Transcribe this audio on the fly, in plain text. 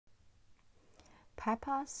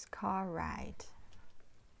Peppa's car ride.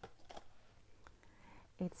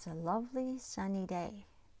 It's a lovely sunny day.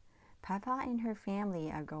 Peppa and her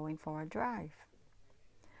family are going for a drive.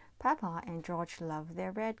 Peppa and George love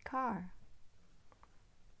their red car.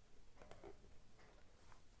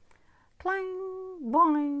 Clang,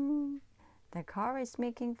 boing! The car is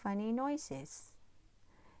making funny noises.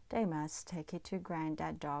 They must take it to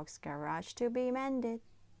Granddad Dog's garage to be mended.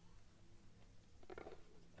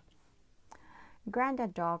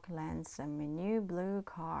 Granddad Dog lends a new blue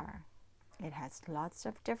car. It has lots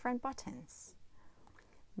of different buttons.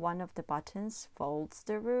 One of the buttons folds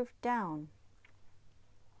the roof down.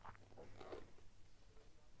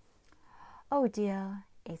 Oh dear,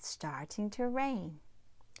 it's starting to rain.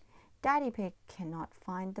 Daddy Pig cannot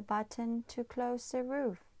find the button to close the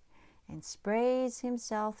roof and sprays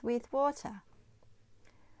himself with water.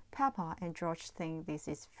 Peppa and George think this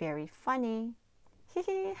is very funny. Hee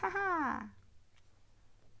hee ha ha!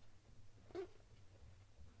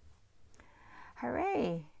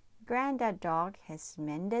 Hooray! Granddad Dog has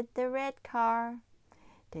mended the red car.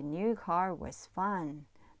 The new car was fun,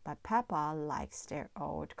 but Peppa likes their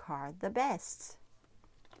old car the best.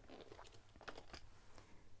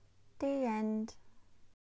 The end.